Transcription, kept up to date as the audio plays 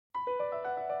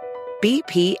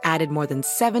BP added more than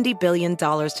 $70 billion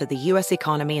to the U.S.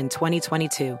 economy in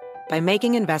 2022 by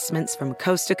making investments from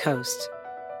coast to coast.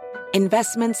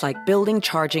 Investments like building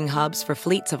charging hubs for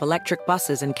fleets of electric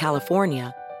buses in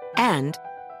California and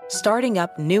starting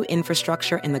up new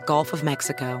infrastructure in the Gulf of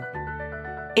Mexico.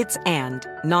 It's and,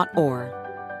 not or.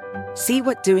 See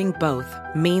what doing both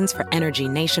means for energy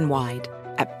nationwide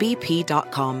at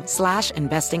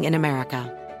bp.com/investing in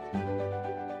America.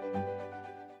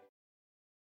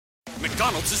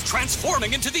 McDonald's is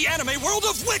transforming into the anime world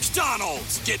of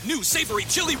WickDonald's. Get new savory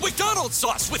chili WickDonald's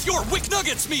sauce with your Wick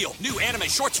Nuggets meal. New anime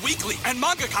shorts weekly and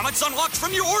manga comics unlocked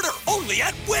from your order. Only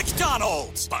at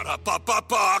WickDonald's.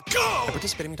 Ba-da-ba-ba-ba, go!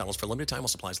 Participating McDonald's for a limited time while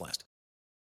supplies last.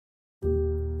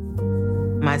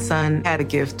 My son had a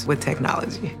gift with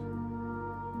technology.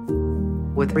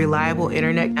 With reliable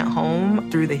internet at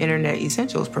home through the Internet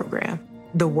Essentials program,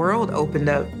 the world opened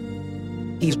up.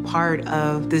 He's part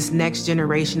of this next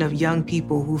generation of young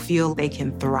people who feel they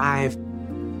can thrive.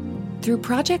 Through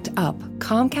Project UP,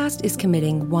 Comcast is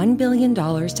committing $1 billion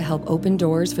to help open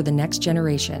doors for the next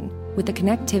generation with the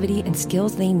connectivity and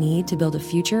skills they need to build a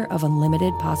future of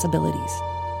unlimited possibilities.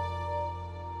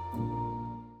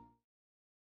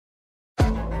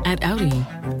 At Audi,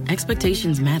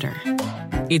 expectations matter.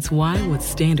 It's why what's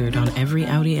standard on every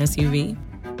Audi SUV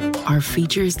are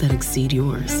features that exceed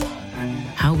yours.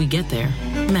 How we get there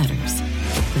matters.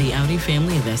 The Audi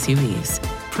family of SUVs.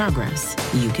 Progress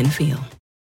you can feel.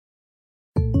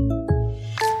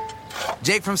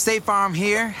 Jake from State Farm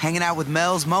here, hanging out with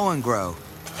Mel's Mow and Grow.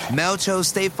 Mel chose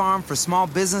State Farm for small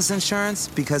business insurance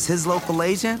because his local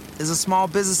agent is a small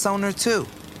business owner too.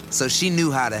 So she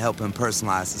knew how to help him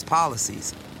personalize his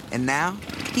policies. And now,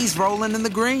 he's rolling in the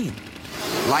green.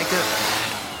 Like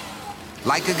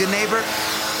a good neighbor?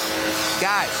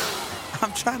 Guys,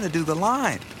 I'm trying to do the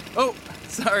line. Oh,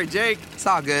 sorry, Jake. It's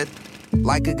all good.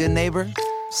 Like a good neighbor,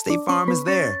 State Farm is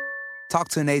there. Talk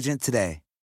to an agent today.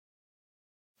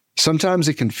 Sometimes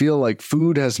it can feel like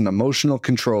food has an emotional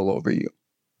control over you.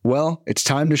 Well, it's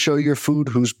time to show your food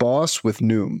who's boss with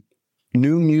Noom.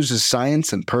 Noom uses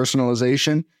science and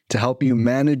personalization to help you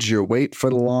manage your weight for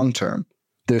the long term.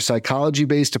 Their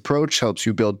psychology-based approach helps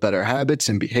you build better habits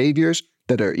and behaviors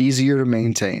that are easier to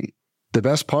maintain. The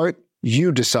best part?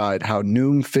 You decide how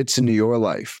Noom fits into your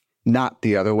life, not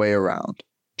the other way around.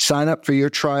 Sign up for your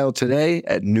trial today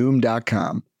at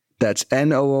Noom.com. That's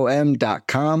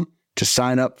Noom.com to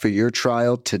sign up for your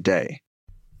trial today.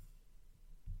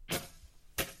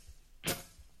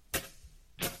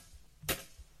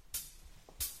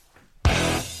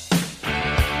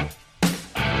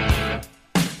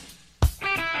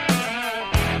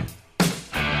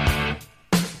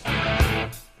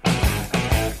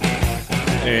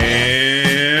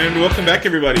 And welcome back,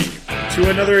 everybody, to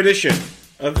another edition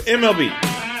of MLB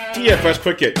DFS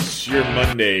Quick Hits, your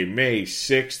Monday, May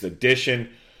 6th edition.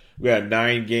 We got a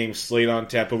 9-game slate on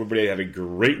tap. Everybody had a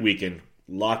great weekend.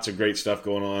 Lots of great stuff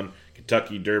going on.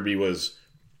 Kentucky Derby was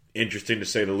interesting, to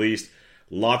say the least.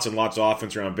 Lots and lots of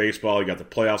offense around baseball. You got the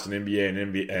playoffs in NBA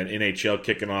and NHL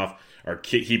kicking off, or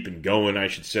keeping going, I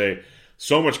should say.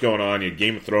 So much going on. You had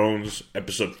Game of Thrones,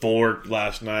 episode 4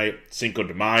 last night, Cinco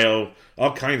de Mayo,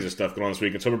 all kinds of stuff going on this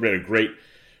weekend. So everybody had a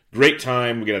great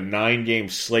time. We got a 9-game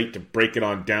slate to break it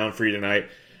on down for you tonight.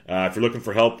 If you're looking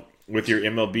for help with your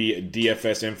MLB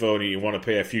DFS info and you want to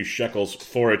pay a few shekels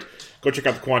for it, go check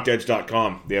out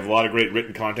thequantedge.com. They have a lot of great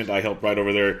written content. I help write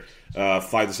over there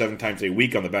 5 to 7 times a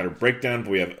week on the batter breakdown.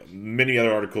 But we have many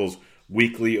other articles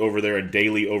weekly over there and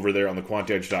daily over there on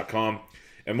thequantedge.com.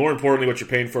 And more importantly, what you're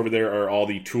paying for over there are all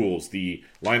the tools. The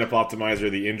lineup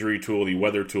optimizer, the injury tool, the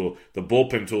weather tool, the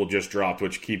bullpen tool just dropped,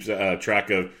 which keeps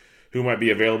track of who might be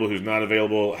available, who's not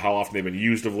available, how often they've been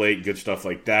used of late, good stuff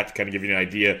like that to kind of give you an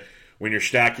idea. When you're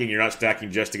stacking, you're not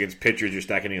stacking just against pitchers, you're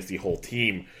stacking against the whole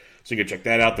team. So you can check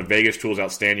that out. The Vegas tool is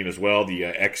outstanding as well. The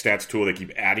X-Stats tool, they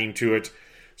keep adding to it.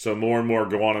 So more and more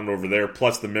go on over there,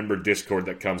 plus the member Discord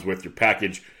that comes with your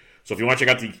package. So if you want to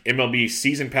check out the MLB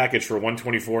season package for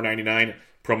 $124.99,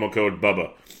 promo code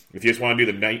BUBBA. If you just want to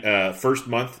do the first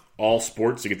month, all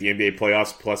sports, you get the NBA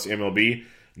playoffs plus MLB,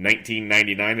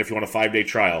 $19.99. If you want a 5-day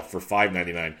trial for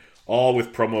 $5.99, all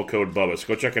with promo code BUBBA. So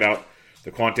go check it out,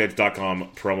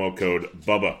 thequantedge.com, promo code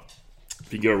BUBBA.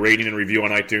 If you give a rating and review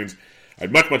on iTunes,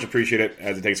 I'd much appreciate it,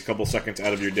 as it takes a couple seconds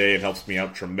out of your day and helps me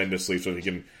out tremendously. So if you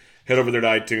can head over there to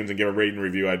iTunes and give a rating and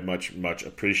review, I'd much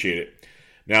appreciate it.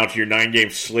 Now to your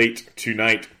 9-game slate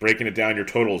tonight, breaking it down, your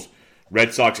totals.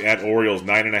 Red Sox at Orioles,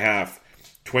 9.5.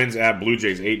 Twins at Blue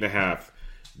Jays, 8.5.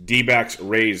 D-backs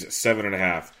Rays,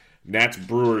 7.5. Nats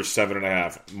Brewers,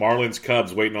 7.5. Marlins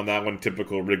Cubs, waiting on that one,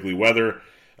 typical Wrigley weather.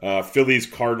 Phillies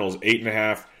Cardinals,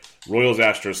 8.5. Royals,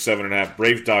 Astros, 7.5.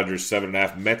 Braves, Dodgers,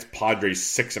 7.5. Mets, Padres,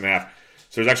 6.5.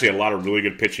 So there's actually a lot of really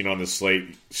good pitching on this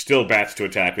slate. Still bats to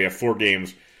attack. We have 4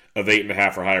 games of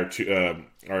 8.5 or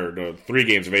higher, 3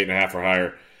 games of 8.5 or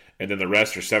higher, and then the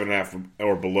rest are 7.5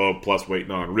 or below, plus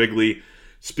waiting on Wrigley.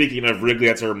 Speaking of Wrigley,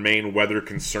 that's our main weather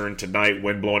concern tonight.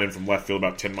 Wind blowing in from left field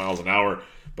about 10 miles an hour,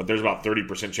 but there's about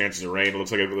 30% chances of rain. It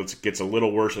looks like it gets a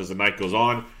little worse as the night goes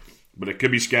on, but it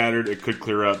could be scattered. It could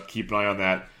clear up. Keep an eye on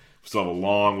that. We still have a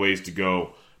long ways to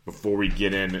go before we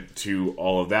get into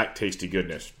all of that tasty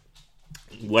goodness.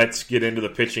 Let's get into the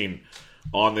pitching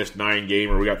on this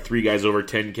 9-gamer. We got 3 guys over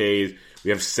 10Ks. We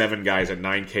have 7 guys at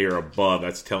 9K or above.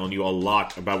 That's telling you a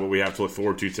lot about what we have to look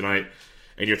forward to tonight.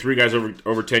 And your 3 guys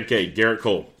over 10K: Garrett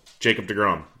Cole, Jacob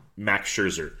deGrom, Max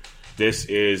Scherzer. This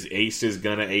is Aces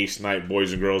Gonna Ace night,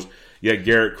 boys and girls. You got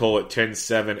Garrett Cole at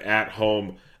 10-7 at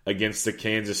home against the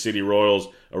Kansas City Royals.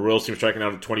 A Royals team striking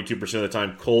out at 22% of the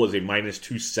time. Cole is a minus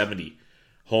 270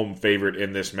 home favorite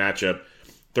in this matchup.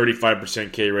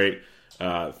 35% K rate,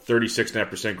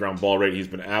 36.5% ground ball rate. He's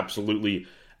been absolutely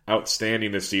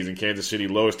outstanding this season. Kansas City,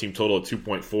 lowest team total at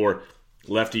 2.4.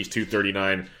 Lefties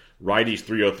 239. Righties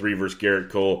 303 versus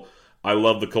Garrett Cole. I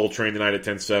love the Cole train tonight at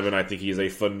 10-7. I think he is a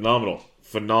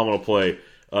phenomenal play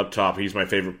up top. He's my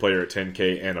favorite player at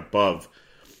 10K and above.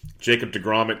 Jacob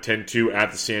deGrom at 10-2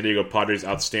 at the San Diego Padres.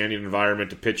 Outstanding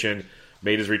environment to pitch in.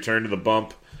 Made his return to the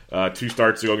bump 2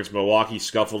 starts ago against Milwaukee.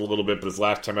 Scuffled a little bit, but his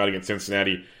last time out against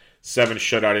Cincinnati, 7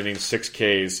 shutout innings, 6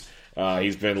 Ks.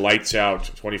 He's been lights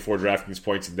out, 24 DraftKings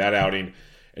points in that outing.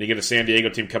 And you get a San Diego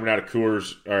team coming out of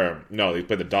Coors. They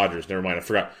played the Dodgers. Never mind. I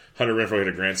forgot. Hunter Renfroe hit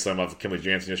a grand slam off of Kenley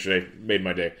Jansen yesterday. Made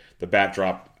my day. The bat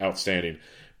drop, outstanding.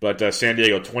 But San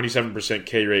Diego, 27%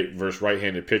 K rate versus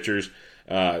right-handed pitchers.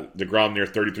 DeGrom near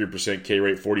 33% K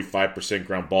rate, 45%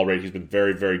 ground ball rate. He's been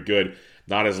very, very good.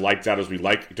 Not as lights out as we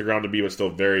like DeGrom to be, but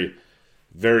still very,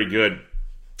 very good.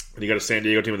 And you got a San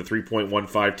Diego team with a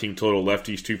 3.15 team total.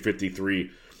 Lefties 253,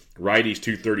 righties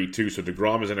 232. So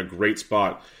DeGrom is in a great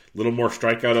spot. A little more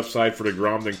strikeout upside for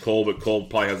DeGrom than Cole, but Cole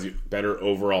probably has the better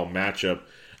overall matchup.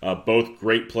 Both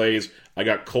great plays. I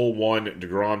got Cole 1,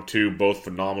 DeGrom 2, both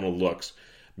phenomenal looks.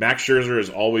 Max Scherzer is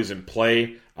always in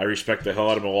play. I respect the hell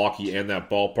out of Milwaukee and that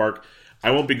ballpark.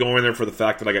 I won't be going there for the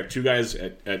fact that I got 2 guys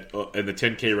in the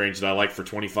 10K range that I like for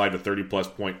 25 to 30 plus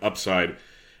point upside. And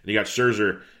you got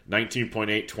Scherzer,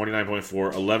 19.8,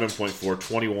 29.4, 11.4,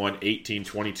 21, 18,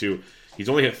 22. He's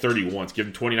only hit 30 once. Give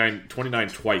him 29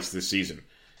 twice this season.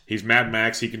 He's Mad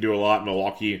Max. He can do a lot.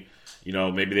 Milwaukee,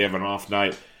 maybe they have an off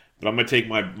night. But I'm going to take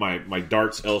my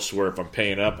darts elsewhere. If I'm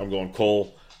paying up, I'm going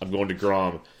Cole. I'm going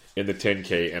DeGrom in the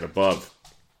 10K and above.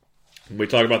 When we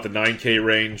talk about the 9K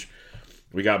range,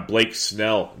 we got Blake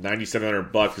Snell,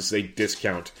 $9,700. This is a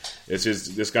discount.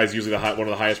 This guy's usually one of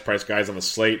the highest priced guys on the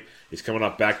slate. He's coming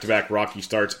off back-to-back Rocky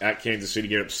starts at Kansas City,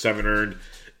 giving up 7 earned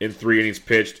in 3 innings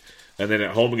pitched. And then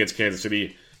at home against Kansas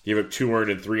City, gave up 2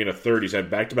 earned in 3 1/3. He's had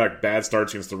back-to-back bad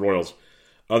starts against the Royals.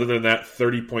 Other than that,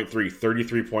 30.3,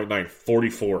 33.9,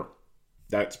 44.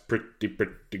 That's pretty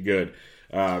good.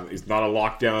 He's not a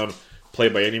lockdown play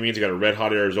by any means. You got a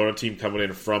red-hot Arizona team coming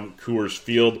in from Coors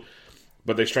Field,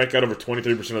 but they strike out over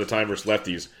 23% of the time versus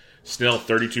lefties. Snell,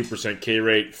 32% K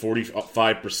rate,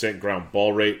 45% ground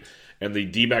ball rate, and the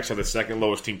D-backs have the second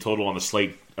lowest team total on the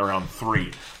slate, around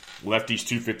 3. Lefties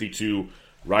 252,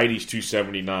 righties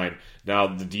 279. Now,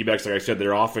 the D-backs, like I said,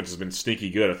 their offense has been sneaky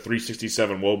good. A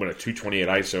 367 WOBA and a 228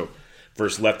 ISO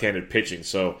versus left-handed pitching.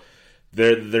 So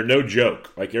they're no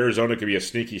joke. Like, Arizona could be a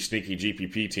sneaky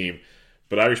GPP team.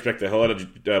 But I respect the hell out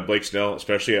of Blake Snell,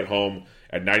 especially at home.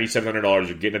 At $9,700,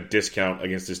 you're getting a discount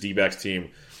against this D-backs team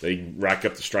that you can rack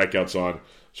up the strikeouts on.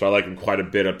 So I like him quite a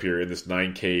bit up here in this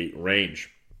 9K range.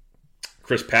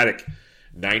 Chris Paddock,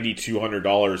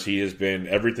 $9,200. He has been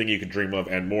everything you could dream of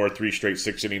and more. 3 straight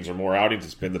 6 innings or more outings.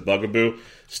 It's been the bugaboo.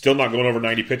 Still not going over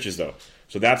 90 pitches, though.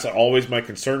 So that's always my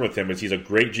concern with him, is he's a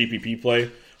great GPP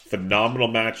play. Phenomenal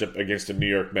matchup against the New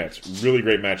York Mets. Really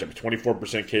great matchup.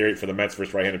 24% K rate for the Mets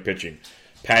versus right-handed pitching.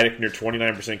 Paddock near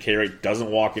 29% K rate.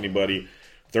 Doesn't walk anybody.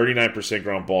 39%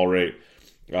 ground ball rate.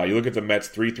 You look at the Mets,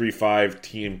 335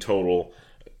 team total.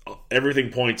 Everything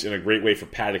points in a great way for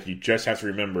Paddock. You just have to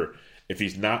remember, if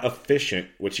he's not efficient,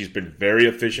 which he's been very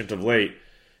efficient of late,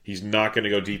 he's not going to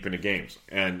go deep into games.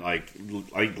 And I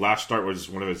think last start was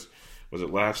one of his. Was it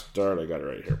last start? I got it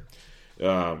right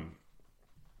here.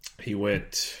 He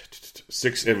went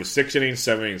 6. It was 6 innings,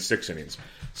 7 innings, 6 innings.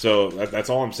 So that's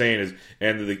all I'm saying is,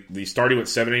 and the start he went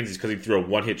 7 innings is because he threw a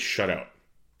 1-hit shutout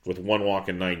with 1 walk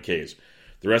and 9 Ks.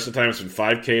 The rest of the time it's been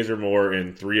 5 Ks or more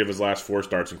in 3 of his last 4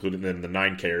 starts, including the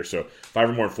 9 Kers. So 5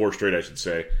 or more in 4 straight, I should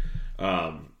say.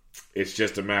 It's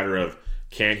just a matter of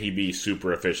can he be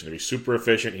super efficient? If he's super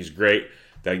efficient, he's great.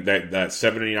 That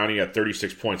 70 inning at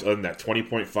 36 points. Other than that,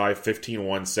 20.5, 15-1,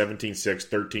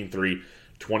 17-6, 13-3,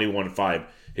 21-5.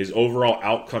 His overall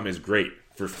outcome is great.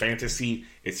 For fantasy,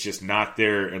 it's just not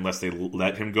there unless they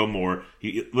let him go more.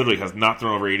 He literally has not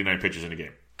thrown over 89 pitches in a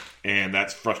game. And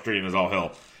that's frustrating as all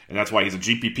hell. And that's why he's a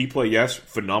GPP play, yes.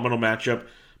 Phenomenal matchup.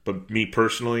 But me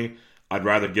personally, I'd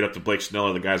rather get up to Blake Snell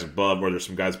or the guys above, or there's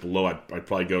some guys below I'd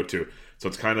probably go to. So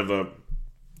it's kind of a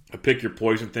pick your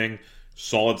poison thing.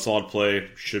 Solid play.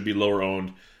 Should be lower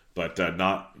owned, but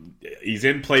not. He's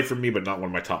in play for me, but not one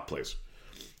of my top plays.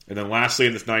 And then lastly,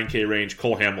 in this 9K range,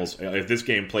 Cole Hamels. If this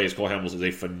game plays, Cole Hamels is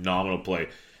a phenomenal play.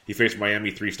 He faced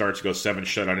Miami 3 starts, goes 7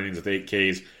 shutout innings with 8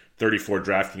 Ks, 34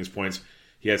 DraftKings points.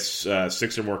 He has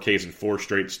 6 or more Ks in 4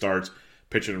 straight starts,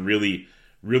 pitching really,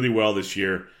 really well this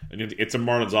year. And it's a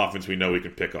Marlins offense we know we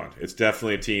can pick on. It's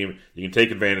definitely a team you can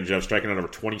take advantage of, striking out over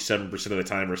 27% of the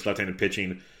time versus left-handed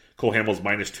pitching. Cole Hamels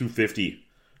minus 250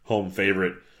 home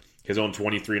favorite. His own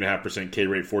 23.5% K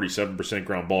rate, 47%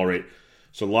 ground ball rate.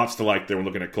 So lots to like there. We're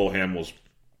looking at Cole Hamels.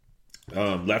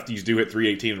 Lefties do hit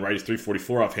 318 and righties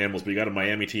 344 off Hamels, but you got a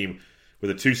Miami team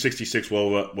with a 266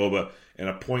 WOBA and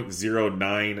a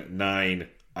 .099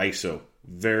 ISO.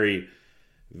 Very,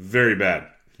 very bad.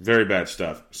 Very bad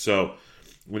stuff. So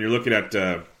when you're looking at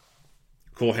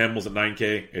Cole Hamels at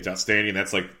 9K, it's outstanding.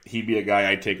 That's like, he'd be a guy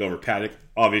I'd take over Paddock,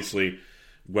 obviously,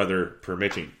 weather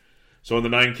permitting. So in the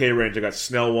 9K range, I got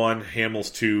Snell 1,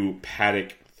 Hamels 2,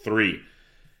 Paddock 3.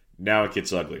 Now it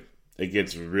gets ugly. It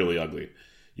gets really ugly.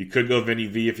 You could go Vinny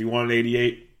V if you want an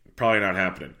 88. Probably not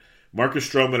happening. Marcus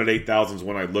Stroman at 8,000 is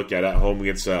one I'd look at home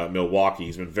against Milwaukee.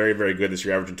 He's been very, very good this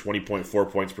year, averaging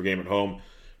 20.4 points per game at home,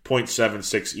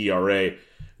 .76 ERA.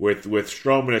 With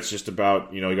Stroman, it's just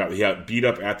about, he got beat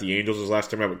up at the Angels his last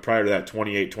time out, but prior to that,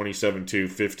 28, 27-2,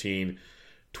 15,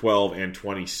 12, and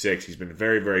 26. He's been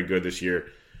very, very good this year.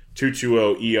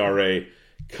 2.20 ERA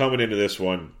coming into this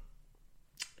one.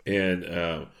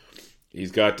 And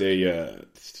he's got the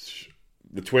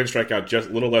Twins strike out just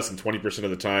a little less than 20% of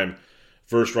the time.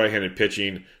 First right-handed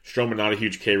pitching. Stroman not a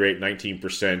huge K rate,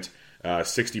 19%,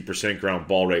 60% ground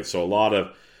ball rate. So a lot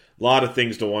of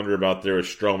things to wonder about there with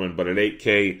Stroman. But at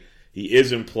 8K, he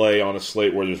is in play on a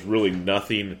slate where there's really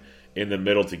nothing in the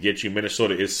middle to get you.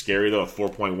 Minnesota is scary, though, a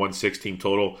 4.16 team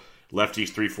total. Lefties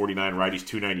 349, righties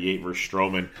 298 versus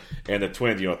Stroman. And the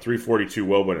Twins, 342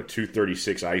 WOBA and a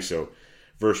 236 ISO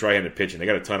versus right-handed pitching. They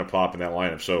got a ton of pop in that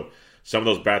lineup. So some of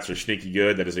those bats are sneaky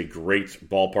good. That is a great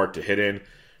ballpark to hit in.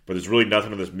 But there's really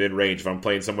nothing in this mid-range. If I'm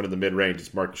playing someone in the mid-range,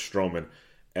 it's Marcus Stroman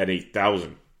at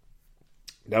 8,000.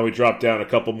 Now we drop down a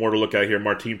couple more to look at here.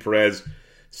 Martin Perez,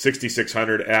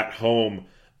 6,600 at home,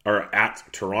 or at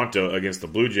Toronto against the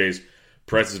Blue Jays.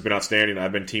 Perez has been outstanding.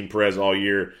 I've been Team Perez all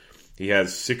year. He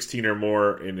has 16 or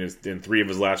more in 3 of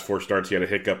his last 4 starts. He had a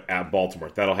hiccup at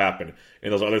Baltimore. That'll happen. In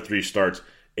those other 3 starts,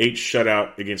 8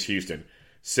 shutout against Houston.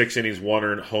 6 innings, 1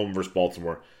 earned home versus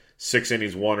Baltimore. 6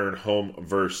 innings, 1 earned home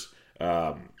versus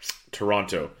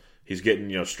Toronto. He's getting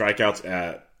strikeouts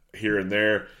at here and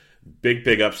there.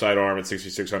 Big upside arm at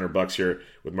 $6,600 here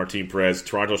with Martin Perez.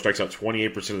 Toronto strikes out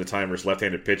 28% of the time versus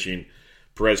left-handed pitching.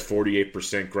 Perez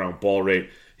 48% ground ball rate.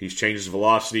 He's changed his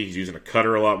velocity. He's using a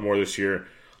cutter a lot more this year.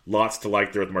 Lots to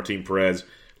like there with Martin Perez.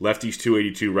 Lefties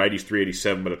 282, righties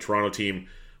 387, but a Toronto team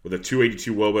with a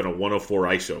 282 WOBA and a 104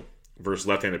 ISO versus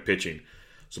left-handed pitching.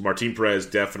 So Martin Perez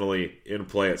definitely in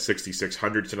play at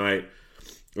 6,600 tonight.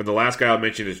 And the last guy I'll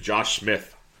mention is Josh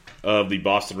Smith of the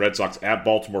Boston Red Sox at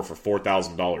Baltimore for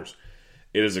 $4,000.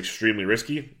 It is extremely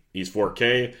risky. He's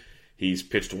 4K. He's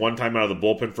pitched 1 time out of the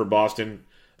bullpen for Boston,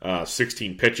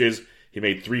 16 pitches. He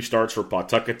made 3 starts for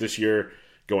Pawtucket this year,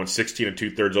 going 16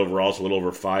 2/3 overall, so a little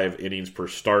over 5 innings per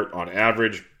start on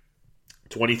average.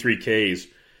 23 Ks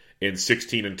in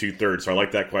 16 2/3, so I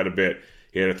like that quite a bit.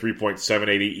 He had a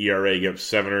 3.78 ERA, gave up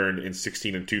 7 earned in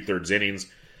 16 2/3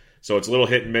 innings. So it's a little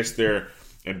hit and miss there,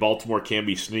 and Baltimore can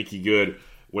be sneaky good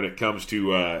when it comes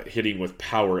to hitting with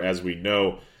power, as we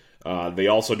know. They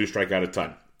also do strike out a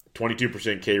ton.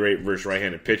 22% K rate versus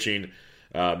right-handed pitching.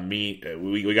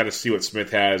 We got to see what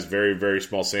Smith has. Very, very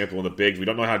small sample in the bigs. We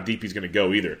don't know how deep he's going to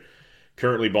go either.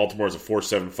 Currently, Baltimore is a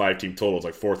 4.75 team total. It's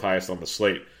like 4th highest on the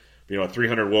slate. A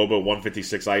 300 WOBA,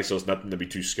 156 ISO is nothing to be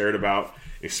too scared about.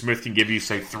 If Smith can give you,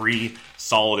 say, 3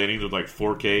 solid innings with like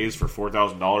 4 Ks for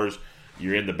 $4,000,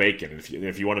 you're in the bacon.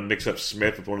 If you want to mix up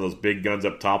Smith with one of those big guns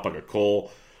up top, like a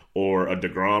Cole or a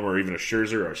DeGrom or even a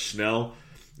Scherzer or a Snell,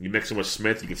 you mix him with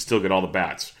Smith, you can still get all the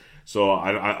bats. So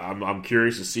I'm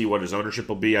curious to see what his ownership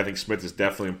will be. I think Smith is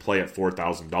definitely in play at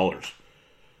 $4,000.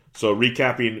 So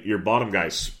recapping your bottom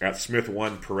guys at Smith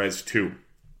 1, Perez 2.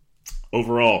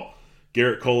 Overall,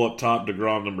 Garrett Cole up top,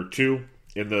 DeGrom number 2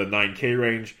 in the 9K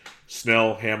range.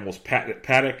 Snell, Hamels,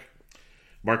 Paddock.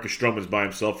 Marcus Stroman's by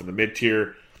himself in the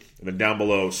mid-tier. And then down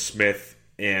below, Smith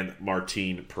and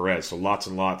Martin Perez. So lots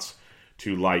and lots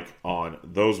to like on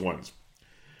those ones.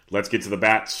 Let's get to the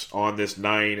bats on this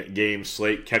 9-game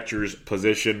slate. Catcher's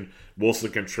position.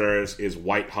 Wilson Contreras is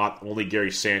white hot. Only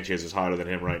Gary Sanchez is hotter than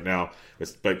him right now.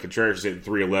 But Contreras is hitting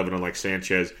 .311, unlike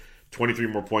Sanchez. 23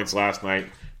 more points last night.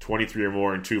 23 or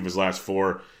more in 2 of his last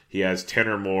 4. He has 10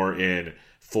 or more in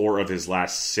 4 of his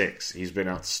last 6. He's been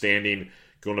outstanding.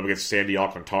 Going up against Sandy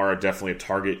Alcantara, definitely a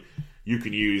target you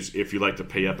can use if you like to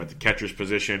pay up at the catcher's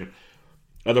position.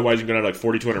 Otherwise, you can go down to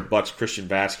like $4,200. Christian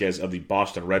Vasquez of the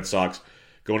Boston Red Sox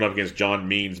going up against John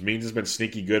Means. Means has been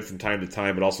sneaky good from time to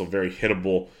time, but also very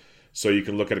hittable. So you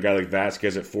can look at a guy like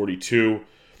Vasquez at 42,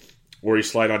 or you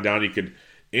slide on down. You could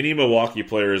any Milwaukee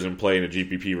player is in play in a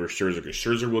GPP versus Scherzer, because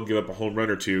Scherzer will give up a home run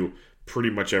or 2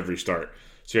 pretty much every start.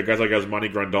 So you have guys like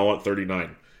Yasmani Grandal at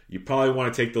 39. You probably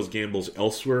want to take those gambles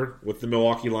elsewhere with the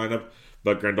Milwaukee lineup,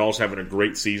 but Grandal's having a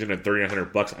great season at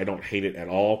 $3,900. I don't hate it at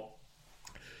all.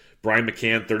 Brian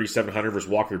McCann, $3,700 versus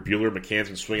Walker Buehler. McCann's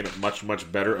been swinging it much,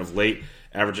 much better of late,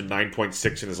 averaging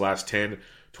 9.6 in his last 10,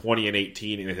 20 and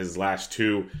 18 in his last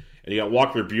 2. And you got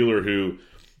Walker Buehler, who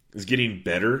is getting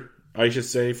better, I should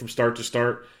say, from start to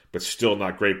start, but still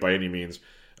not great by any means.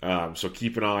 So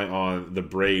keep an eye on the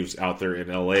Braves out there in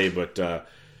LA. But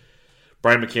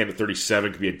Brian McCann at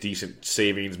 37 could be a decent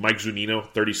savings. Mike Zunino,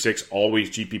 36, always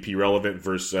GPP relevant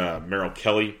versus Merrill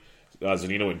Kelly.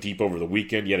 Zunino went deep over the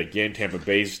weekend. Yet again, Tampa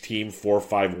Bay's team,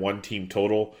 4-5-1 team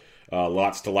total.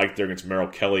 Lots to like there against Merrill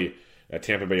Kelly.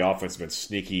 Tampa Bay offense has been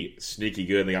sneaky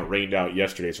good. They got rained out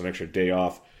yesterday, so an extra day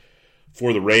off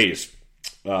for the Rays.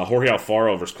 Jorge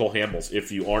Alfaro versus Cole Hamels.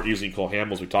 If you aren't using Cole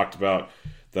Hamels, we talked about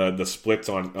the splits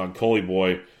on Coley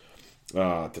Boy.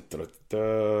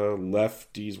 The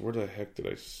lefties, where the heck did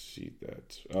I see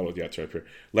that? Oh, yeah, it's right here.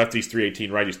 Lefties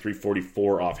 318, righties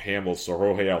 344 off Hamels. So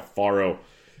Jorge Alfaro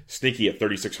sneaky at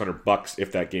 $3,600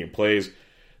 if that game plays.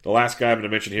 The last guy I'm going to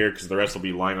mention here, because the rest will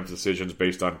be lineup decisions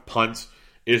based on punts,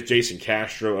 is Jason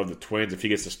Castro of the Twins. If he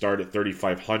gets to start at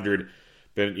 $3,500,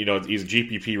 then he's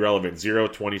GPP relevant.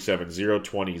 0-27,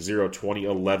 0-20, 0-20,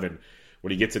 11.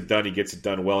 When he gets it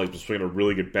done well. He's been swinging a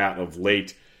really good bat of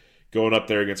late. Going up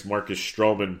there against Marcus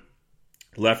Stroman.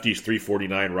 Lefties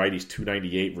 349, righties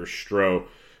 298 versus Stroh.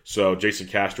 So Jason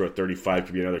Castro at 35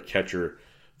 could be another catcher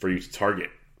for you to target.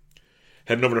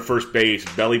 Heading over to first base,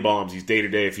 belly bombs. He's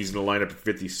day-to-day. If he's in the lineup at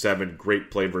 57,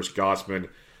 great play versus Gossman.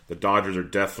 The Dodgers are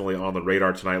definitely on the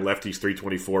radar tonight. Lefties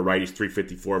 324, righties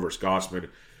 354 versus Gossman.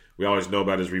 We always know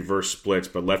about his reverse splits,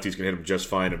 but lefties can hit him just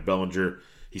fine. And Bellinger,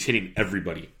 he's hitting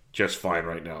everybody just fine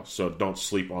right now. So don't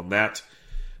sleep on that.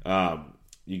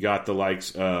 You got the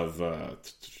likes of...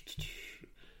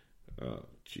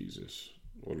 Jesus.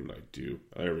 What did I do?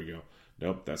 There we go.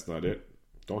 Nope, that's not it.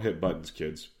 Don't hit buttons,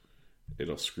 kids.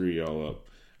 It'll screw you all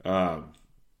up.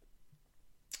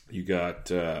 You got...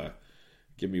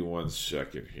 give me 1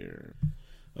 second here.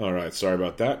 All right, sorry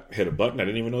about that. Hit a button I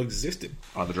didn't even know existed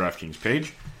on the DraftKings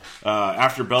page.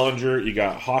 After Bellinger, you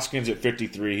got Hoskins at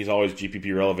 53. He's always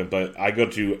GPP relevant, but I go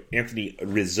to Anthony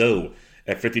Rizzo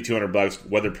at $5,200,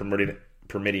 weather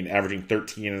permitting, averaging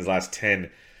 13 in his last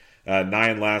 10.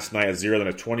 9 last night, a 0, then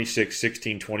a 26,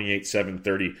 16, 28, 7,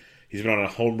 30. He's been on a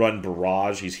home run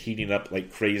barrage. He's heating up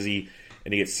like crazy.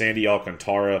 And he gets Sandy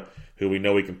Alcantara, who we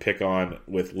know we can pick on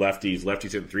with lefties.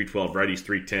 Lefties hitting 312, righties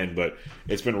 310, but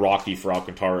it's been rocky for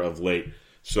Alcantara of late.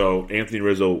 So Anthony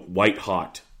Rizzo, white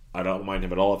hot. I don't mind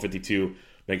him at all at 52.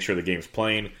 Make sure the game's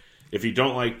playing. If you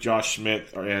don't like Josh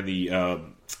Smith and the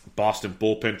Boston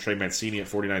bullpen, Trey Mancini at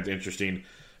 49 is interesting.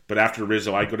 But after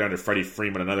Rizzo, I go down to Freddie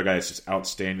Freeman, another guy that's just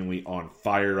outstandingly on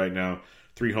fire right now.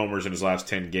 3 homers in his last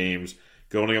 10 games.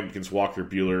 Going up against Walker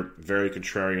Buehler, very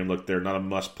contrarian look there. Not a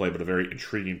must play, but a very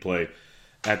intriguing play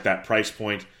at that price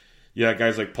point. Yeah,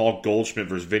 guys like Paul Goldschmidt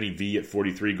versus Vinny V at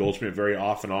 43. Goldschmidt very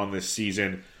off and on this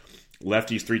season.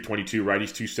 Lefties 322,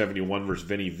 righties 271 versus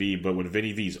Vinny V. But when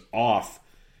Vinny V's off,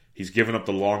 he's giving up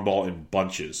the long ball in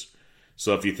bunches.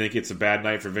 So if you think it's a bad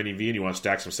night for Vinny V and you want to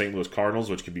stack some St. Louis Cardinals,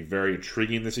 which could be very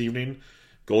intriguing this evening,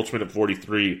 Goldschmidt at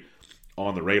 43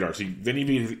 on the radar. So Vinny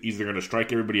V is either going to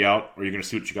strike everybody out or you're going to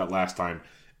see what you got last time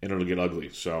and it'll get ugly.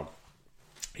 So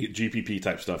GPP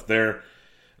type stuff there.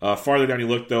 Farther down you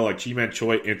look, though, like Chi-Man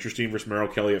Choi, interesting versus Merrill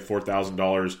Kelly at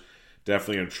 $4,000.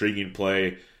 Definitely an intriguing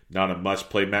play. Not a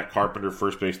must-play. Matt Carpenter,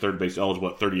 first base, third base, eligible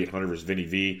at $3,800 versus Vinny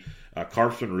V.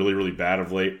 Carp's been really, really bad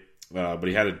of late, but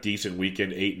he had a decent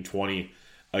weekend, 8-20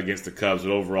 against the Cubs,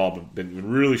 but overall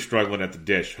been really struggling at the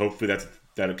dish. Hopefully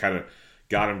that kind of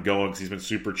got him going because he's been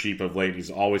super cheap of late.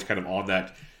 He's always kind of on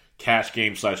that cash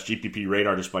game / GPP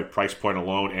radar just by price point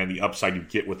alone and the upside you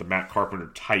get with the Matt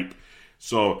Carpenter type.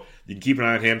 So you can keep an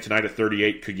eye on him tonight at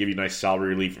 38. Could give you nice salary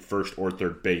relief at first or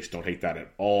third base. Don't hate that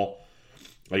at all.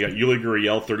 I got Yuli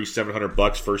Gurriel,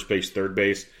 $3,700, first base, third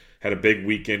base. Had a big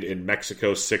weekend in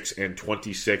Mexico,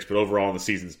 6-26, but overall in the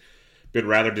season's been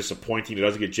rather disappointing. It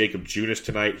doesn't get Jacob Junis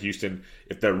tonight. Houston,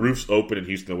 if that roof's open in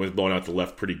Houston, the wind's blowing out the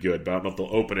left pretty good, but I don't know if they'll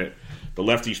open it. The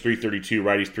lefty's 332,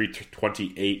 righty's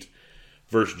 328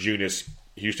 versus Junis.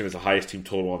 Houston is the highest team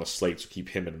total on the slate, so keep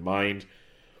him in mind.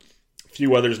 A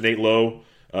few others, Nate Lowe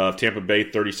of Tampa Bay,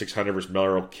 3,600 versus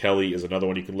Merrill Kelly is another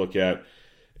one you can look at.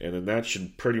 And then that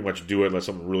should pretty much do it unless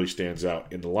something really stands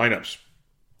out in the lineups.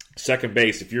 Second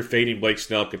base, if you're fading Blake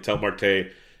Snell, Ketel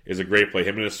Marte is a great play.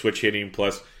 Him in a switch hitting,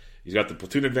 plus he's got the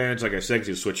platoon advantage, like I said, because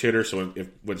he's a switch hitter. So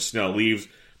when Snell leaves,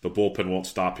 the bullpen won't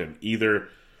stop him either.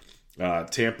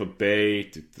 Tampa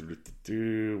Bay,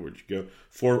 where'd you go?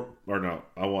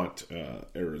 I want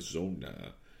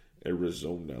Arizona.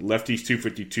 Lefties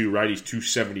 252, righties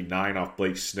 279 off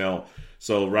Blake Snell.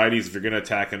 So righties, if you're going to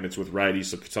attack him, it's with righties.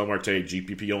 So Ketel Marte,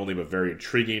 GPP only, but very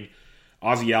intriguing.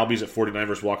 Ozzie Albies at 49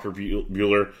 versus Walker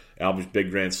Buehler. Albies big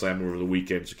grand slam over the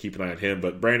weekend, so keep an eye on him.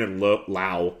 But Brandon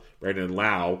Lau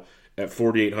at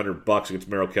 $4,800 against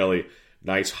Merrill Kelly.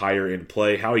 Nice higher in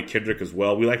play. Howie Kendrick as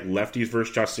well. We like lefties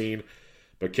versus Chacin,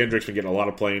 but Kendrick's been getting a lot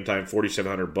of playing time,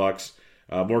 $4,700.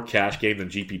 More cash game than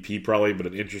GPP probably, but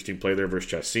an interesting play there versus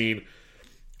Chacin.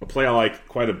 A play I like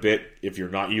quite a bit if you're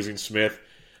not using Smith.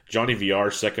 Johnny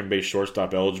VR, second base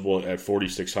shortstop eligible at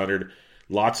 $4,600.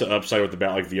 Lots of upside with the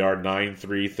bat like VR, 9,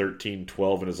 3, 13,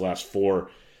 12 in his last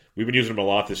 4. We've been using him a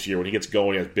lot this year. When he gets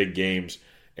going, he has big games.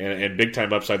 And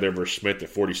big-time upside there versus Smith at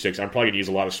 46. I'm probably going to use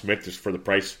a lot of Smith just for the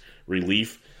price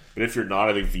relief. But if you're not,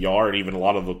 I think VR and even a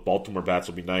lot of the Baltimore bats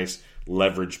will be nice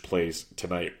leverage plays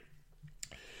tonight.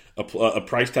 A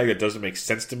price tag that doesn't make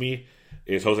sense to me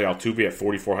is Jose Altuve at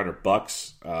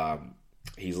 $4,400.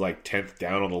 He's like 10th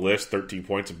down on the list, 13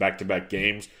 points in back-to-back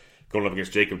games. Going up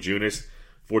against Jacob Junis,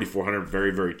 $4,400,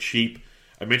 very, very cheap.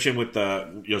 I mentioned with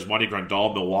Yasmani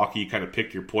Grandal, Milwaukee, kind of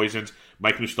pick your poisons.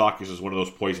 Mike Moustakas is one of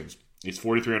those poisons. He's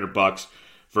 $4,300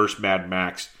 versus Mad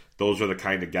Max. Those are the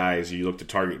kind of guys you look to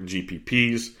target in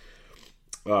GPPs.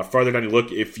 Farther down you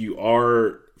look, if you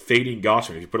are fading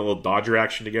Gausman, if you put a little Dodger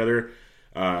action together,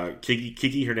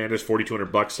 Kiki Hernandez,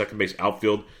 $4,200, second base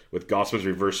outfield with Gausman's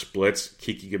reverse splits.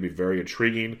 Kiki can be very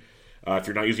intriguing. If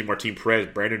you're not using Martin Perez,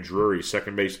 Brandon Drury,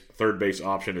 second base, third base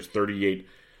option is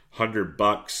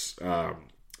 $3,800.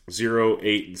 0,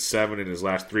 8, and 7 in his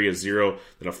last 3 is 0.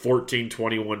 Then a 14,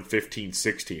 21, 15,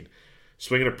 16.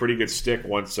 Swinging a pretty good stick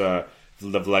once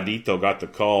Vladito got the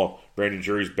call. Brandon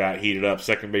Drury's bat heated up.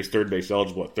 Second base, third base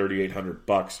eligible at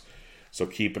 $3,800. So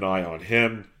keep an eye on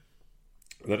him.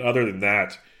 Then other than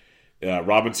that,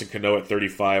 Robinson Cano at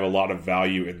 35. A lot of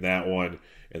value in that one.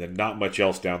 And then not much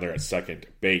else down there at second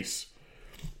base.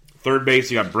 Third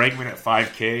base, you got Bregman at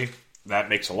 $5K. That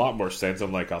makes a lot more sense,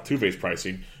 unlike Altuve's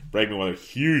pricing. Bregman with a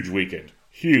huge weekend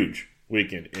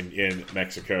in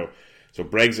Mexico. So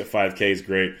Breg's at $5K is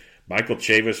great. Michael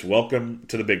Chavis, welcome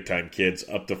to the big time, kids.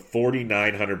 Up to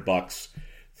 $4,900.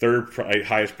 Third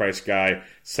highest priced guy,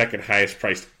 second highest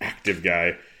priced active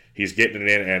guy. He's getting it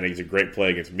in, and he's a great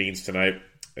play against Means tonight.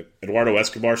 Eduardo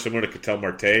Escobar, similar to Ketel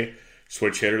Marte,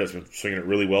 switch hitter that's been swinging it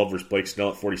really well versus Blake Snell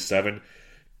at 47.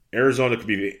 Arizona could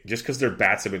be, just because their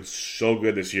bats have been so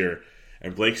good this year,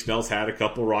 and Blake Snell's had a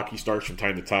couple rocky starts from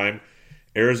time to time,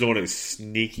 Arizona is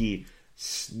sneaky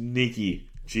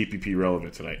GPP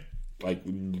relevant tonight. Like,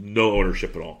 no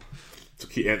ownership at all.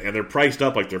 And they're priced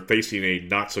up like they're facing a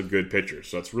not-so-good pitcher.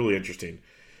 So that's really interesting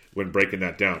when breaking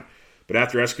that down. But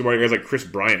after Escobar, guys like Chris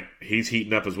Bryant, he's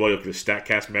heating up as well. You look at his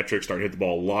StatCast metrics, starting to hit the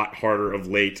ball a lot harder of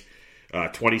late.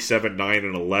 27, 9,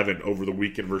 and 11 over the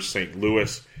weekend versus St.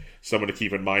 Louis. Someone to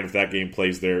keep in mind if that game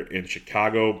plays there in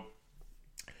Chicago.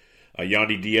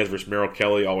 Yandy Diaz versus Merrill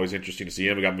Kelly, always interesting to see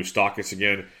him. We got Moustakas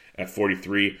again at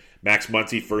 43. Max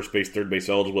Muncy, first base, third base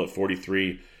eligible at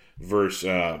 43 versus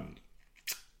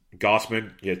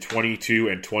Gausman. He had 22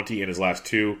 and 20 in his last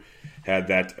 2. Had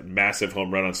that massive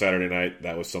home run on Saturday night.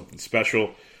 That was something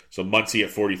special. So Muncy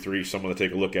at 43, someone to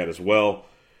take a look at as well.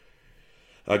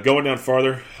 Going down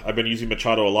farther, I've been using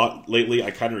Machado a lot lately.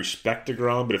 I kind of respect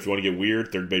DeGrom, but if you want to get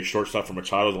weird, third base shortstop for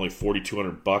Machado is only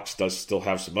 $4,200. Does still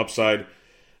have some upside.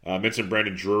 Mentioned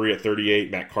Brandon Drury at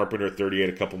 38, Matt Carpenter at 38,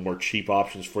 a couple more cheap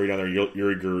options for you down there.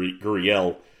 Yuri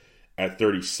Gurriel at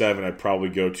 37. I'd probably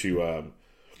go to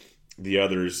the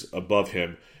others above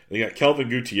him. And you got Kelvin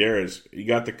Gutierrez. He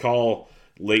got the call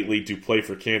lately to play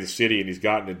for Kansas City, and he's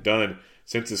gotten it done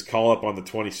since his call up on the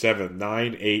 27th.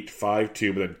 9, 8, 5,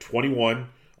 2, but then 21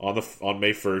 on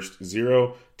May 1st.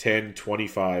 0, 10,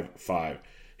 25, 5.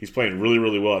 He's playing really,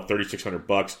 really well at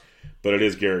 $3,600, but it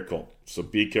is Garrett Cole. So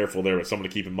be careful there, but something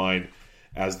to keep in mind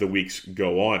as the weeks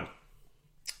go on.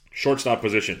 Shortstop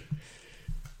position.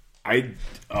 I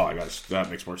guess that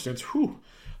makes more sense.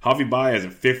 Javi Baez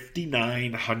at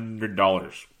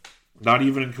 $5,900. Not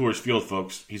even in Coors Field,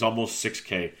 folks. He's almost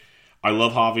 $6K. I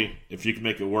love Javi. If you can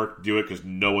make it work, do it, because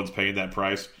no one's paying that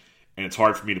price. And it's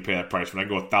hard for me to pay that price. When I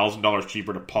go $1,000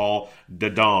 cheaper to Paul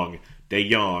DeJong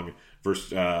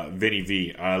versus Vinny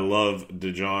V. I love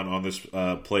DeJong on this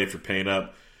play for paying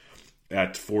up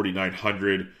at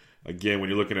 $4,900. Again, when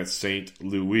you're looking at St.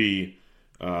 Louis,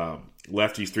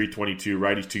 lefty's 322,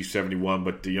 righty's 271,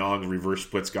 but DeJong's reverse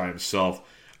splits guy himself.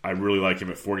 I really like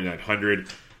him at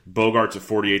 $4,900. Bogart's at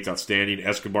 48, outstanding.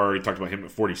 Escobar, already talked about him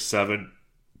at 47.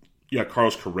 Yeah,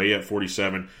 Carlos Correa at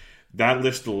 47. That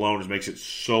list alone just makes it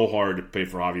so hard to pay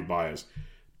for Javi Baez.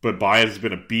 But Baez has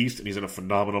been a beast, and he's in a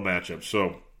phenomenal matchup.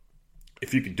 So,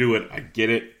 if you can do it, I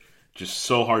get it. Just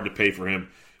so hard to pay for him.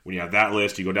 When you have that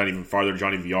list, you go down even farther.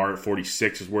 Johnny VR at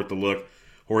 46 is worth the look.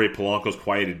 Jorge Polanco's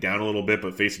quieted down a little bit,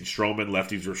 but facing Stroman,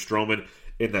 lefties are Stroman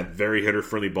in that very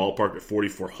hitter-friendly ballpark at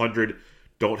 4,400.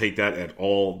 Don't hate that at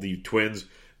all. The Twins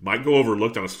might go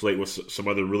overlooked on a slate with some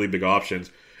other really big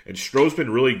options. And Stroh's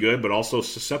been really good, but also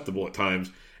susceptible at times.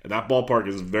 And that ballpark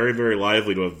is very, very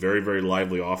lively to a very, very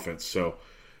lively offense. So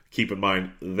keep in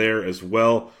mind there as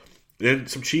well. Then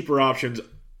some cheaper options.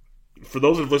 For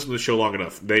those who have listened to the show long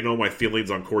enough, they know my feelings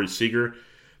on Corey Seager.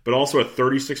 But also a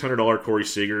 $3,600 Corey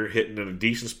Seager hitting in a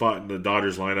decent spot in the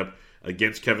Dodgers lineup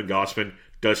against Kevin Gausman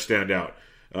does stand out.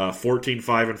 14,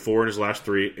 5, and 4 in his last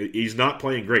 3. He's not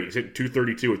playing great. He's hitting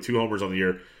 .232 with 2 homers on the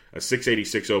year, a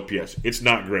 .686 OPS. It's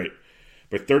not great.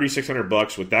 But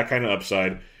 $3,600 with that kind of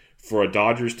upside for a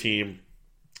Dodgers team,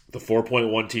 the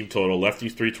 4.1 team total,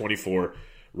 lefties 324,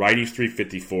 righties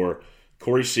 354.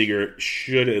 Corey Seager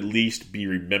should at least be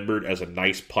remembered as a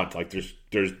nice punt. Like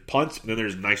there's punts and then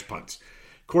there's nice punts.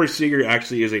 Corey Seager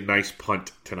actually is a nice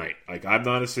punt tonight. Like I'm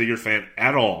not a Seager fan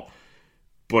at all,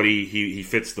 but he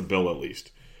fits the bill at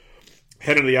least.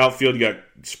 Head into the outfield, you got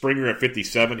Springer at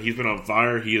 57. He's been on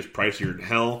fire. He is pricier than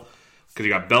hell. Because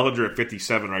you got Bellinger at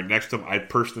 57 right next to him. I'd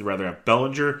personally rather have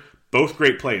Bellinger. Both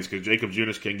great plays because Jacob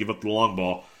Junis can give up the long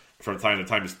ball from time to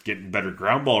time. He's getting better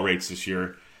ground ball rates this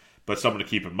year. But something to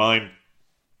keep in mind.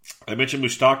 I mentioned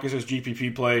Moustakas as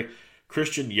GPP play.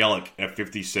 Christian Yelich at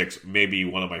 56 may be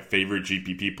one of my favorite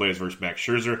GPP plays versus Max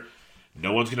Scherzer.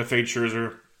 No one's going to fade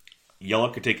Scherzer.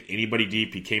 Yelich could take anybody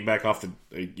deep. He came back off the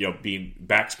being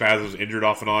back spasms, injured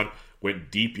off and on.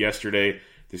 Went deep yesterday.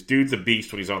 This dude's a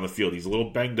beast when he's on the field. He's a little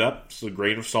banged up. It's a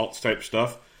grain of salt type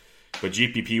stuff. But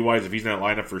GPP-wise, if he's in that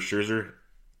lineup for Scherzer,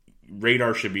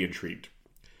 radar should be intrigued.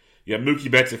 You have Mookie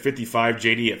Betts at 55,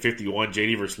 JD at 51.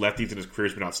 JD versus lefties in his career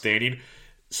has been outstanding.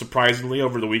 Surprisingly,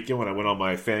 over the weekend when I went on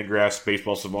my Fangraphs,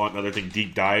 Baseball Savant, and other thing,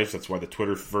 deep dives, that's why the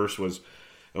Twitter first was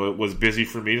busy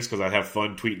for me, just because I have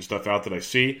fun tweeting stuff out that I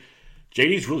see.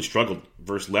 JD's really struggled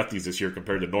versus lefties this year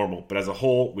compared to normal. But as a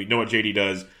whole, we know what JD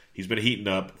does. He's been heating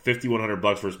up.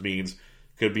 $5,100 versus means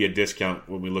could be a discount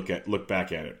when we look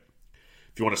back at it.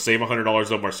 If you want to save $100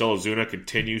 though, Marcell Ozuna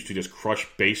continues to just crush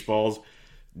baseballs.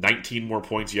 19 more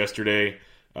points yesterday.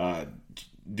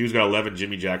 Dude's got 11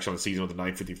 Jimmy Jacks on the season with a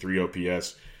 953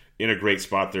 OPS. In a great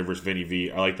spot there versus Vinny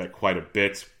V. I like that quite a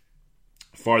bit.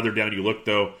 Farther down you look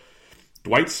though,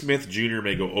 Dwight Smith Jr.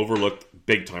 may go overlooked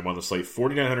big time on the slate.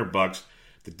 $4,900.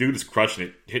 The dude is crushing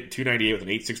it. Hit 298 with an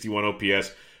 861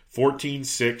 OPS. 14,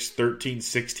 6, 13,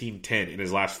 16, 10 in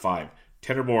his last 5.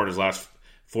 10 or more in his last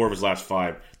 4 of his last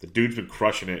 5. The dude's been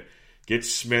crushing it. Get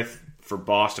Smith for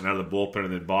Boston out of the bullpen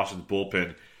and then Boston's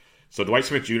bullpen. So Dwight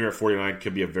Smith Jr. at 49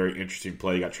 could be a very interesting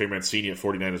play. You got Trey Mancini at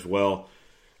 49 as well.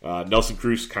 Nelson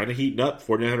Cruz kind of heating up.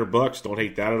 $4,900. Don't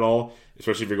hate that at all,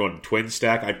 especially if you're going twin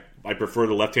stack. I prefer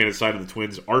the left-handed side of the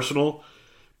Twins arsenal,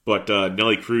 but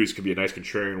Nelly Cruz could be a nice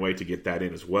contrarian way to get that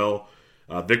in as well.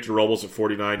 Victor Robles at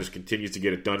 49 just continues to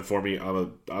get it done for me.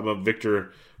 I'm a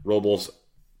Victor Robles.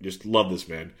 Just love this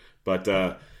man. But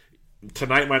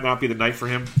tonight might not be the night for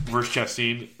him versus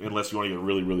Chastain unless you want to get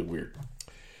really, really weird.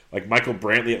 Like Michael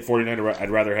Brantley at 49, I'd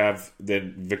rather have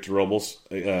than Victor Robles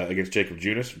against Jacob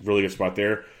Junis. Really good spot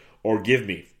there. Or give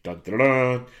me Jock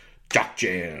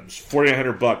Jams.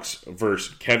 $4,900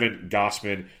 versus Kevin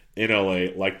Gausman in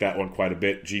LA. Like that one quite a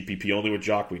bit. GPP only with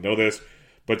Jock. We know this,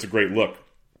 but it's a great look.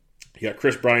 You got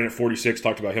Chris Bryant at 46.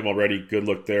 Talked about him already. Good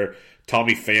look there.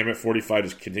 Tommy Pham at 45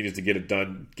 just continues to get it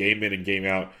done. Game in and game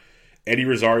out. Eddie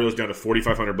Rosario's down to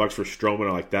 $4,500 for Stroman.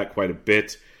 I like that quite a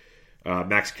bit.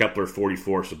 Max Kepler,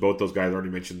 44. So both those guys, I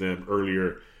already mentioned them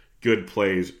earlier. Good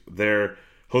plays there.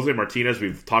 Jose Martinez,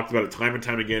 we've talked about it time and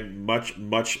time again, much,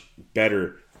 much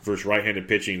better versus right-handed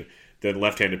pitching than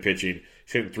left-handed pitching.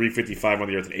 He's hitting 355 on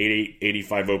the earth and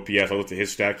 85 OPS. I looked at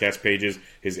his StatCast pages,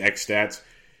 his X stats.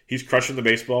 He's crushing the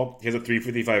baseball. He has a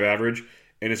 355 average,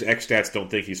 and his X stats don't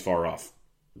think he's far off.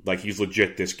 Like, he's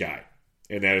legit this guy.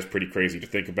 And that is pretty crazy to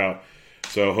think about.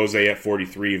 So Jose at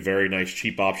 43, very nice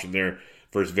cheap option there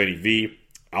versus Vinny V.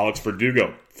 Alex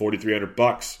Verdugo,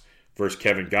 $4,300 versus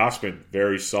Kevin Gausman.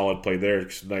 Very solid play there.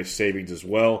 Some nice savings as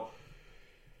well.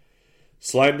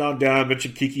 Sliding on down,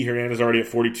 mentioned Kiki Hernandez already at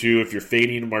 42. If you're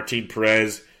fading Martin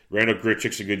Perez, Randall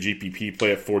Grichuk's a good GPP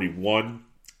play at 41.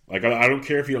 Like, I don't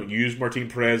care if you don't use Martin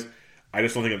Perez. I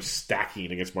just don't think I'm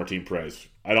stacking against Martin Perez.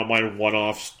 I don't mind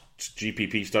one-off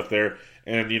GPP stuff there.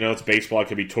 And, it's baseball. I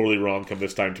could be totally wrong come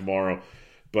this time tomorrow.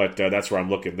 But that's where I'm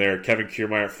looking there. Kevin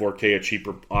Kiermaier at 4K, a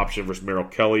cheaper option versus Merrill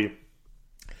Kelly.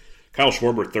 Kyle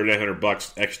Schwarber,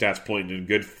 $3,900. X-Stats pointing in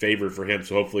good favor for him.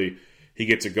 So hopefully he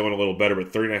gets it going a little better.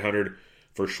 But $3,900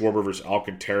 for Schwarber versus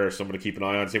Alcantara. So I'm going to keep an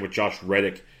eye on. Same with Josh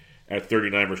Reddick at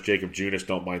 39 versus Jacob Junis.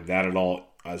 Don't mind that at all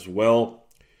as well.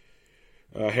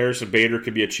 Harrison Bader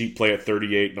could be a cheap play at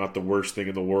 38. Not the worst thing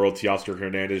in the world. Teoscar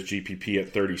Hernandez, GPP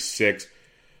at 36.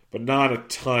 But not a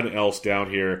ton else down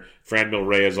here. Franmil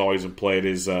Reyes always in play. It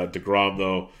is DeGrom,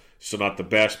 though, so not the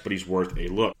best, but he's worth a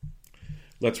look.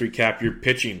 Let's recap your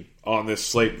pitching on this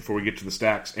slate before we get to the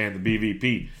stacks and the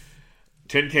BVP.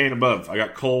 10K and above. I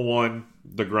got Cole 1,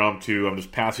 DeGrom 2. I'm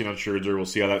just passing on Scherzer. We'll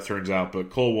see how that turns out. But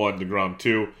Cole 1, DeGrom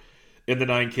 2. In the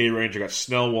 9K range, I got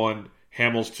Snell 1,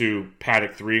 Hamels 2,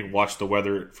 Paddock 3. Watch the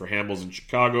weather for Hamels in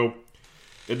Chicago.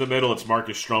 In the middle, it's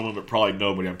Marcus Stroman, but probably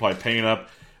nobody. I'm probably paying up.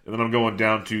 And then I'm going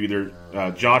down to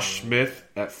either Josh Smith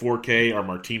at 4K or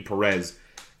Martin Perez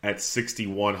at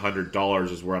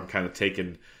 $6,100 is where I'm kind of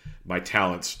taking my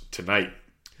talents tonight.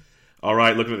 All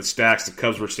right, looking at the stacks, the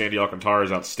Cubs versus Sandy Alcantara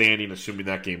is outstanding, assuming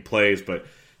that game plays. But,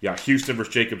 yeah, Houston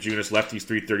versus Jacob Junis, lefties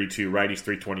 332, righties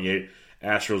 328.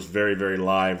 Astros very, very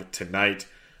live tonight.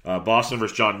 Boston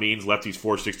versus John Means, lefties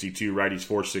 462, righties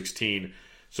 416.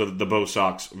 So the Bo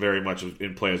Sox very much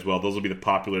in play as well. Those will be the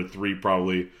popular three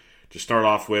probably to start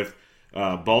off with.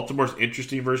 Baltimore's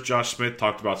interesting versus Josh Smith.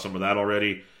 Talked about some of that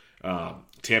already.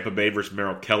 Tampa Bay versus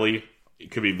Merrill Kelly. It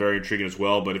could be very intriguing as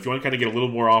well. But if you want to kind of get a little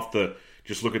more off the,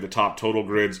 just look at the top total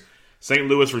grids. St.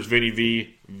 Louis versus Vinny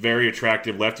V. Very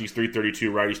attractive. Lefties 332,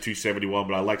 righties 271.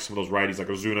 But I like some of those righties like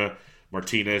Ozuna,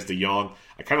 Martinez, DeYoung.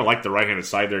 I kind of like the right-handed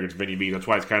side there against Vinny V. That's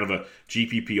why it's kind of a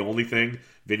GPP only thing.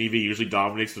 Vinny V usually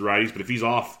dominates the righties. But if he's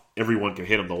off, everyone can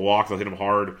hit him. They'll walk. They'll hit him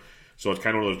hard. So it's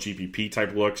kind of one of those GPP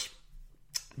type looks.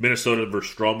 Minnesota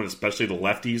versus Stroman, especially the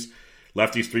lefties.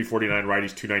 Lefties 349,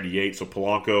 righties 298. So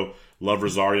Polanco, love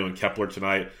Rosario and Kepler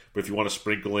tonight. But if you want to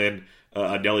sprinkle in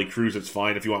a Nelly Cruz, it's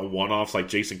fine. If you want one-offs like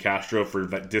Jason Castro for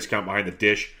that discount behind the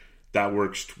dish, that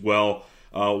works well.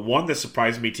 One that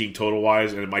surprised me team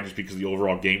total-wise, and it might just be because of the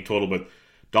overall game total, but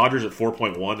Dodgers at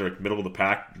 4.1. They're middle of the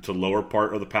pack to lower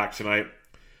part of the pack tonight.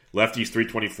 Lefties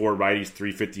 324, righties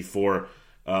 354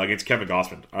 against Kevin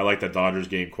Gausman. I like that Dodgers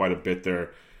game quite a bit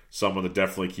there. Someone to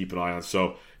definitely keep an eye on.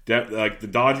 So, like the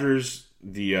Dodgers,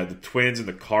 the Twins, and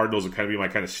the Cardinals would kind of be my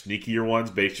kind of sneakier ones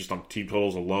based just on team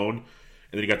totals alone. And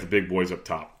then you got the big boys up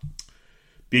top.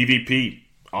 BVP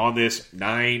on this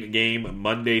 9-game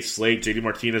Monday slate. JD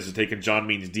Martinez is taking John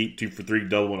Means deep, 2 for 3,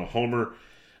 double and a homer.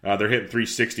 They're hitting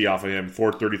 360 off of him,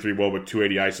 433 WOBA with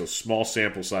 280 ISO. Small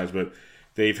sample size, but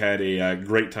they've had a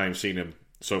great time seeing him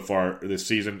so far this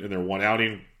season in their one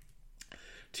outing.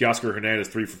 Teoscar Hernandez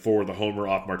 3 for 4 with a homer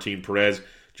off Martin Perez.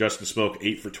 Justin Smoke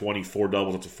 8 for 20, 4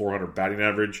 doubles. That's a 400 batting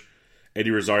average.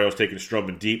 Eddie Rosario is taking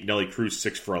Stroman deep. Nelly Cruz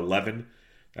 6 for 11.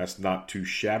 That's not too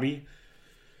shabby.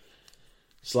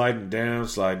 Sliding down.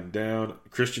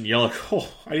 Christian Yelich. Oh,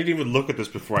 I didn't even look at this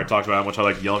before I talked about how much I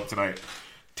like Yelich tonight.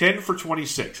 10 for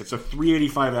 26. It's a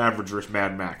 385 average versus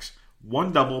Mad Max.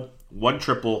 1 double, 1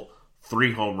 triple,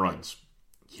 3 home runs.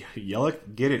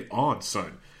 Yelich, get it on,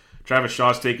 son. Travis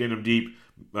Shaw's taking him deep.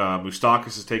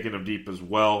 Moustakas is taking him deep as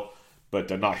well, but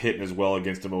not hitting as well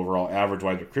against him overall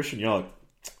average-wise. But Christian Yelich,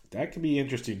 that could be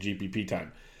interesting GPP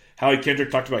time. Howie Kendrick,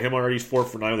 talked about him already. He's 4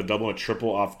 for 9 with a double and a triple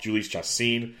off Julius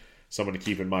Chassin. Someone to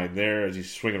keep in mind there as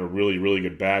he's swinging a really, really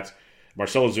good bat.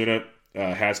 Marcell Ozuna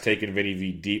has taken Vinny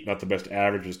V deep. Not the best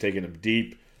average, was taking him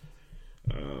deep.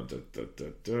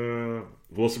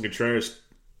 Wilson Contreras.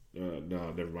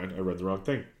 No, never mind. I read the wrong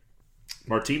thing.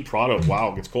 Martin Prado,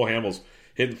 wow, against Cole Hamels.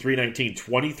 Hitting 319,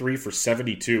 23 for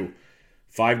 72.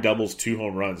 5 doubles, 2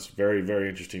 home runs. Very, very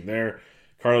interesting there.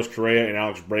 Carlos Correa and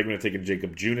Alex Bregman have taken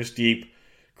Jacob Junis deep.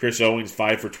 Chris Owings,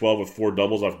 5 for 12 with 4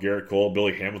 doubles off Garrett Cole.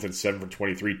 Billy Hamilton, 7 for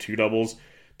 23, 2 doubles.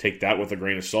 Take that with a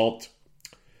grain of salt.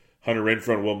 Hunter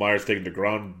Renfroe and Will Myers taking the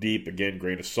ground deep. Again,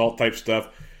 grain of salt type stuff.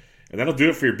 And that'll do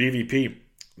it for your BVP.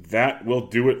 That will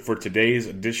do it for today's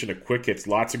edition of Quick Hits.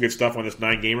 Lots of good stuff on this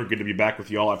 9-gamer. Good to be back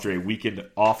with you all after a weekend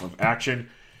off of action.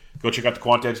 Go check out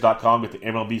thequantedge.com, get the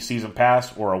MLB Season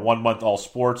Pass or a 1-month all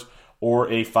sports or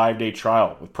a 5-day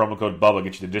trial with promo code BUBBA.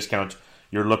 Get you the discount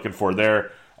you're looking for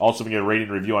there. Also, if you get a rating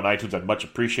and review on iTunes, I'd much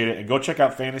appreciate it. And go check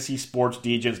out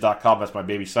fantasysportsdgens.com. That's my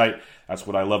baby site. That's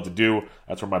what I love to do.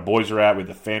 That's where my boys are at with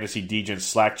the Fantasy Degens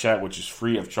Slack chat, which is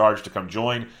free of charge to come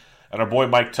join. And our boy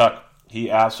Mike Tuck,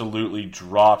 he absolutely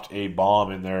dropped a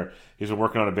bomb in there. He's been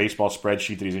working on a baseball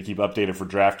spreadsheet that he's going to keep updated for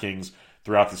DraftKings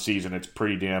throughout the season. It's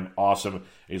pretty damn awesome.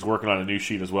 He's working on a new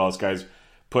sheet as well. This guy's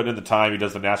putting in the time. He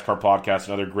does the NASCAR podcast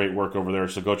and other great work over there.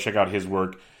 So go check out his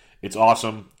work. It's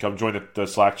awesome. Come join the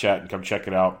Slack chat and come check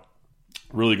it out.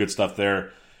 Really good stuff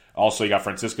there. Also, you got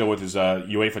Francisco with his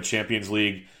UEFA Champions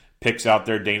League picks out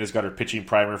there. Dana's got her pitching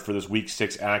primer for this Week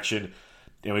 6 action.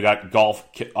 And we got golf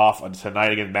off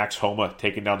tonight again. Max Homa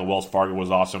taking down the Wells Fargo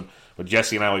was awesome. But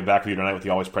Jesse and I will be back with you tonight with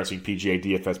the Always Pressing PGA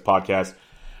DFS podcast,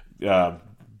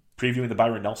 previewing the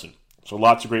Byron Nelson. So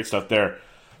lots of great stuff there.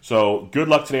 So good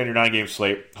luck today on your 9-game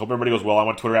slate. Hope everybody goes well. I'm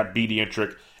on Twitter at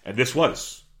BDintric. And this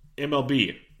was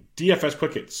MLB DFS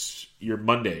Quick Hits, your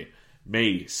Monday,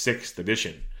 May 6th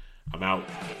edition. I'm out.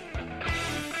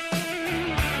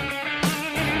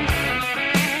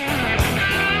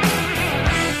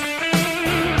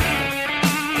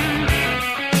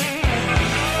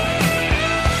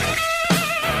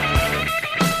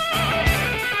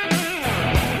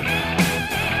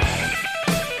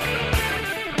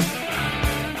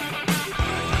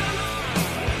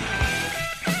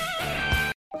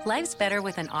 Life's better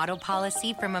with an auto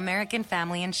policy from American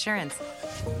Family Insurance.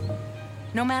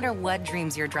 No matter what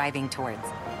dreams you're driving towards.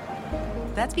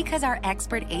 That's because our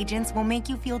expert agents will make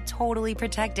you feel totally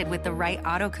protected with the right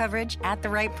auto coverage at the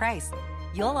right price.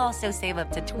 You'll also save up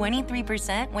to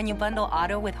 23% when you bundle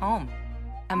auto with home.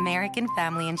 American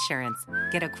Family Insurance.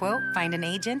 Get a quote, find an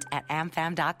agent at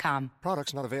amfam.com.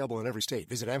 Products not available in every state.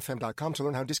 Visit amfam.com to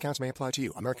learn how discounts may apply to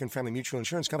you. American Family Mutual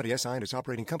Insurance Company, SI, and its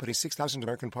operating company, 6000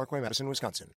 American Parkway, Madison,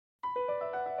 Wisconsin.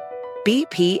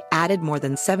 BP added more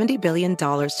than $70 billion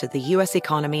to the U.S.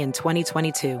 economy in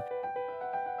 2022.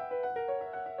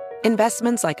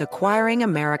 Investments like acquiring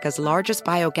America's largest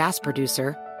biogas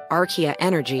producer, Archaea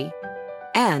Energy,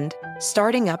 and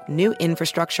starting up new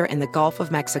infrastructure in the Gulf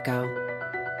of Mexico.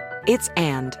 It's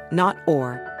and, not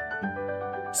or.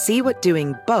 See what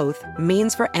doing both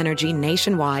means for energy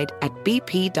nationwide at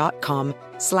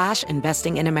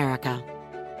bp.com/investing in America.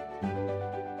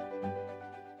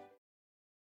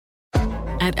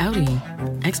 At Audi,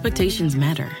 expectations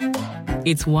matter.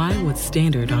 It's why what's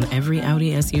standard on every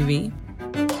Audi SUV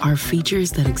are features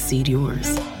that exceed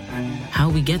yours. How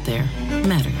we get there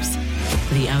matters.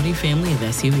 The Audi family of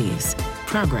SUVs.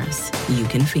 Progress you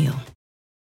can feel.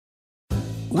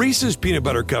 Reese's peanut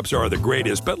butter cups are the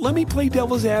greatest, but let me play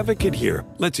devil's advocate here.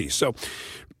 Let's see. So,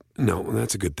 no,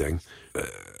 that's a good thing.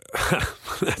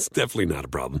 That's definitely not a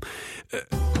problem.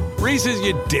 Reese's,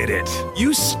 you did it.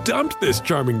 You stumped this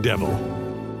charming devil.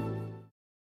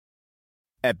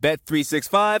 At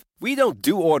Bet365, we don't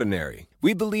do ordinary.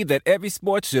 We believe that every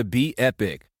sport should be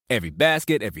epic. Every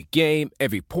basket, every game,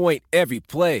 every point, every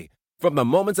play. From the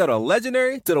moments that are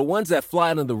legendary to the ones that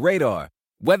fly under the radar.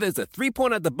 Whether it's a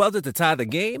three-pointer at the buzzer to tie the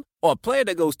game or a player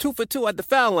that goes 2 for 2 at the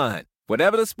foul line.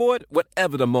 Whatever the sport,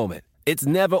 whatever the moment. It's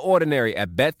never ordinary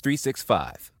at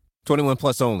Bet365. 21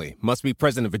 plus only. Must be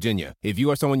present in Virginia. If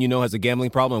you or someone you know has a gambling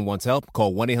problem and wants help,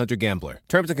 call 1-800-GAMBLER.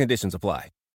 Terms and conditions apply.